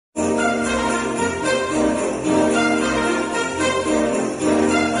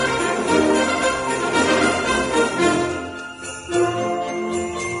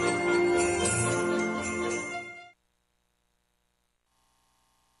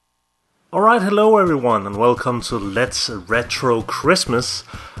Alright, hello everyone, and welcome to Let's Retro Christmas,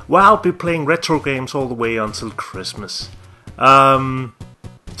 where I'll be playing retro games all the way until Christmas.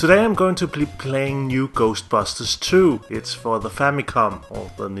 Today I'm going to be playing new Ghostbusters 2. It's for the Famicom,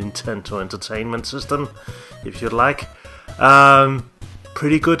 or the Nintendo Entertainment System, if you'd like.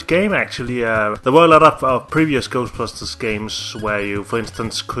 Pretty good game, actually. There were a lot of previous Ghostbusters games where you, for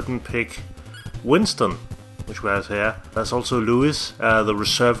instance, couldn't pick Winston, which was here. There's also Louis, the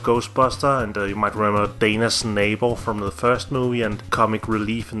reserve Ghostbuster, and you might remember Dana's neighbor from the first movie and Comic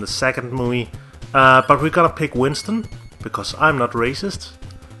Relief in the second movie. But we're gonna pick Winston, because I'm not racist.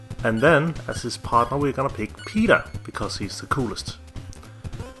 And then, as his partner, we're gonna pick Peter, because he's the coolest.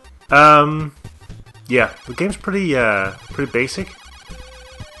 Yeah, the game's pretty basic.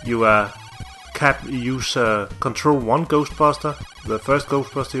 You use control one Ghostbuster, the first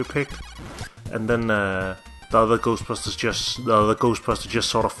Ghostbuster you picked, and then the other Ghostbuster just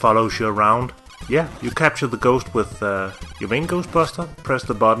sort of follows you around. Yeah, you capture the ghost with your main Ghostbuster, press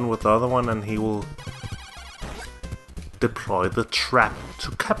the button with the other one, and he will deploy the trap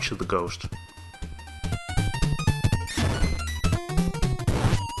to capture the ghost.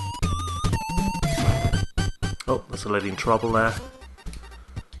 Oh, there's a lady in trouble there.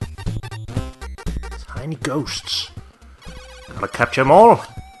 Tiny ghosts. Gotta capture them all.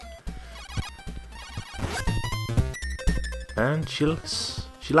 And she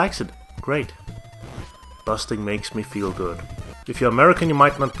likes it. Great. Busting makes me feel good. If you're American, you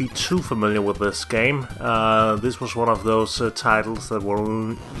might not be too familiar with this game. This was one of those titles that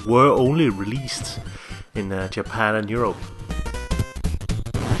were only released in Japan and Europe.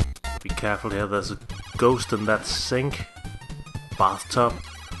 Be careful here, there's a ghost in that sink. Bathtub.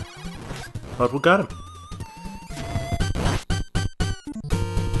 But we got him.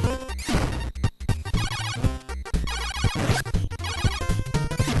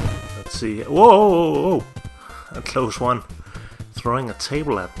 Let's see. Whoa! A close one. Throwing a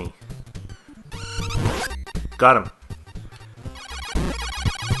table at me. Got him.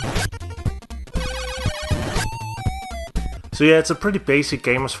 So yeah, it's a pretty basic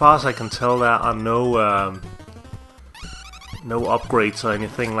game. As far as I can tell, there are no upgrades or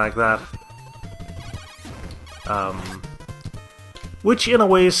anything like that. Which in a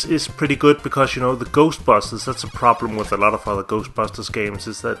way is pretty good, because you know the Ghostbusters, that's a problem with a lot of other Ghostbusters games,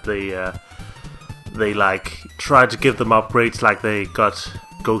 is that they like try to give them upgrades, like they got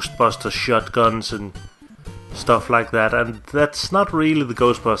Ghostbuster shotguns and stuff like that, and that's not really the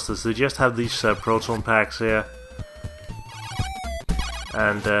Ghostbusters. They just have these proton packs here,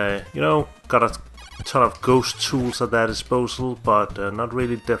 and you know, got a ton of ghost tools at their disposal, but not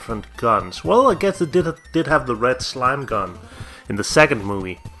really different guns. Well, I guess they did have the red slime gun in the second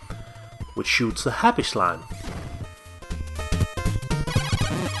movie, which shoots the happy slime.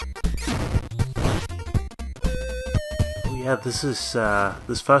 Oh yeah, this is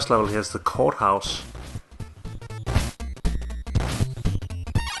this first level here is the courthouse.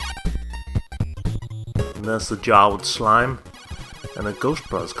 And there's the jar with slime. And a ghost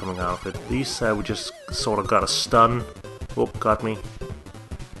buzz coming out of it. These we just sort of got a stun. Whoop, got me.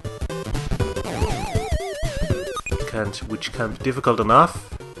 Which can be difficult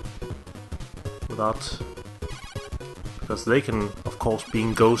enough because they can, of course,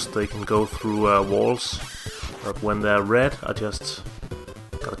 being ghosts, they can go through walls. But when they're red, I just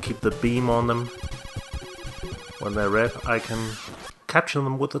gotta keep the beam on them. When they're red, I can capture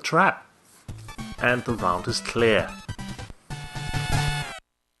them with the trap. And the round is clear.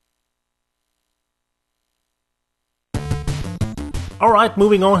 Alright,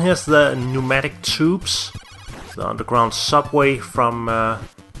 moving on, here's the pneumatic tubes. The underground subway from,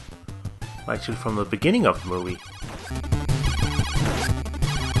 actually from the beginning of the movie.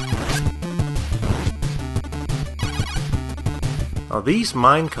 Now these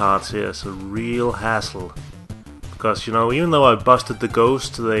minecarts here is a real hassle. Because, you know, even though I busted the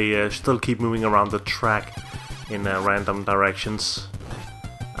ghost, they still keep moving around the track in random directions.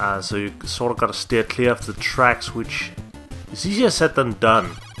 So you sort of gotta steer clear of the tracks, which is easier said than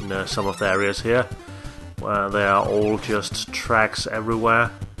done in some of the areas here, where they are all just tracks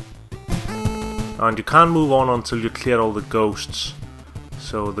everywhere. And you can't move on until you clear all the ghosts.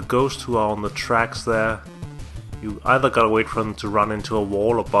 So the ghosts who are on the tracks there, you either gotta wait for them to run into a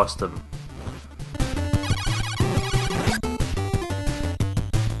wall or bust them.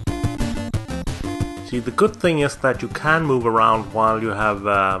 See, the good thing is that you can move around while you have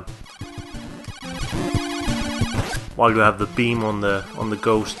the beam on the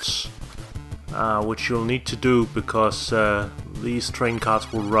ghosts, which you'll need to do because these train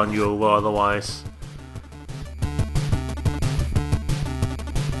cars will run you over otherwise.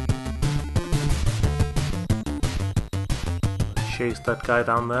 chase that guy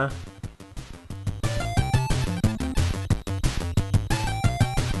down there.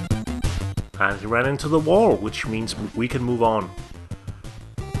 And he ran into the wall, which means we can move on.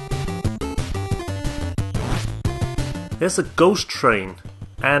 There's a ghost train,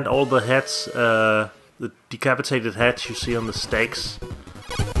 and all the heads, the decapitated heads you see on the stakes.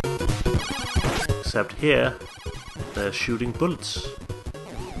 Except here, they're shooting bullets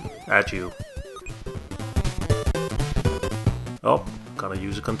at you. Oh, gotta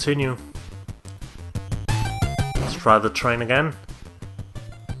use a continue. Let's try the train again.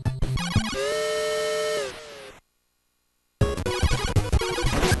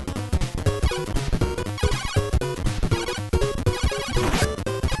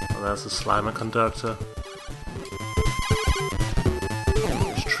 There's a Slimer conductor.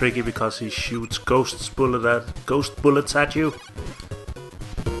 It's tricky because he shoots ghost bullets at you.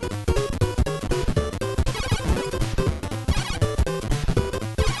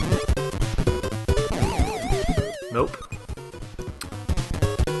 Nope.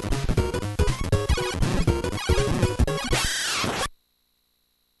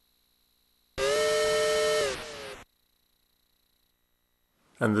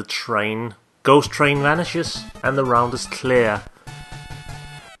 And the ghost train vanishes, and the round is clear.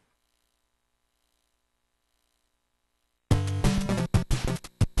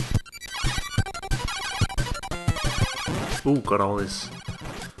 Ooh, got all this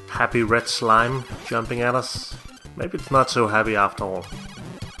happy red slime jumping at us. Maybe it's not so happy after all.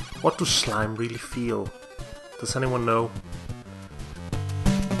 What does slime really feel? Does anyone know?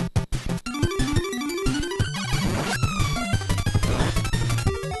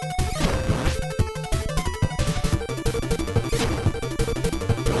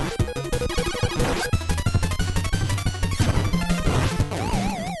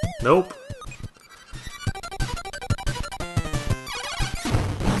 Nope.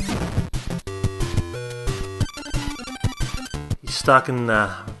 He's stuck in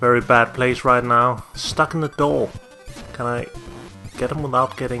a very bad place right now. Stuck in the door. Can I get him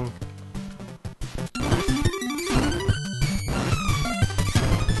without getting...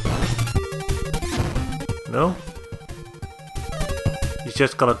 No? He's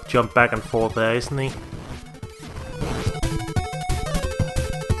just gonna jump back and forth there, isn't he?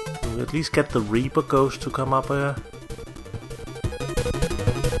 At least get the Reaper Ghost to come up here.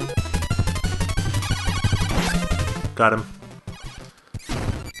 Got him.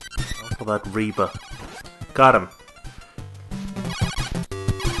 Oh, for that Reaper. Got him.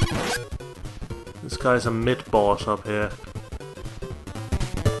 This guy's a mid-boss up here.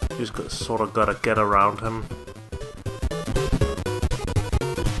 Just sort of gotta get around him.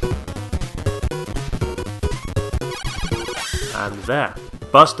 And there.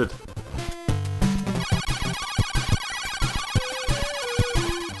 Busted.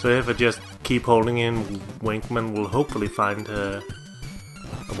 So if I just keep holding in, Winkman will hopefully find a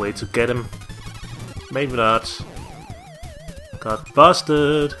way to get him. Maybe not. Got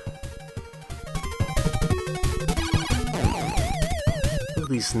busted! Look at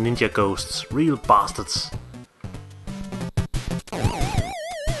these ninja ghosts, real bastards.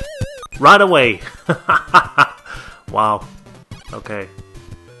 Right away! Wow. Okay.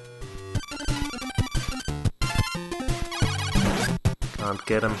 Can't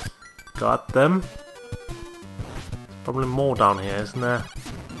get him. Got them. Probably more down here, isn't there?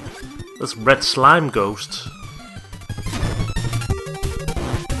 This red slime ghost.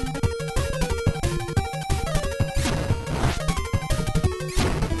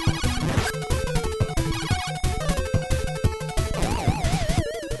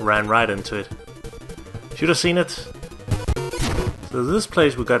 Ran right into it. Should have seen it. So this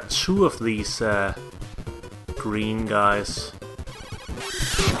place we got two of these green guys.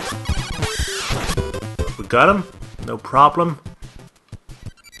 We got him, no problem.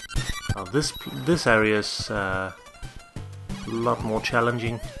 Now this area is a lot more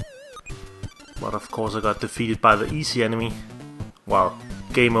challenging. But of course I got defeated by the easy enemy. Well,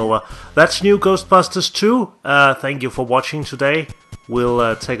 game over. That's new Ghostbusters 2. Thank you for watching today.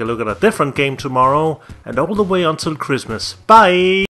 We'll take a look at a different game tomorrow and all the way until Christmas. Bye!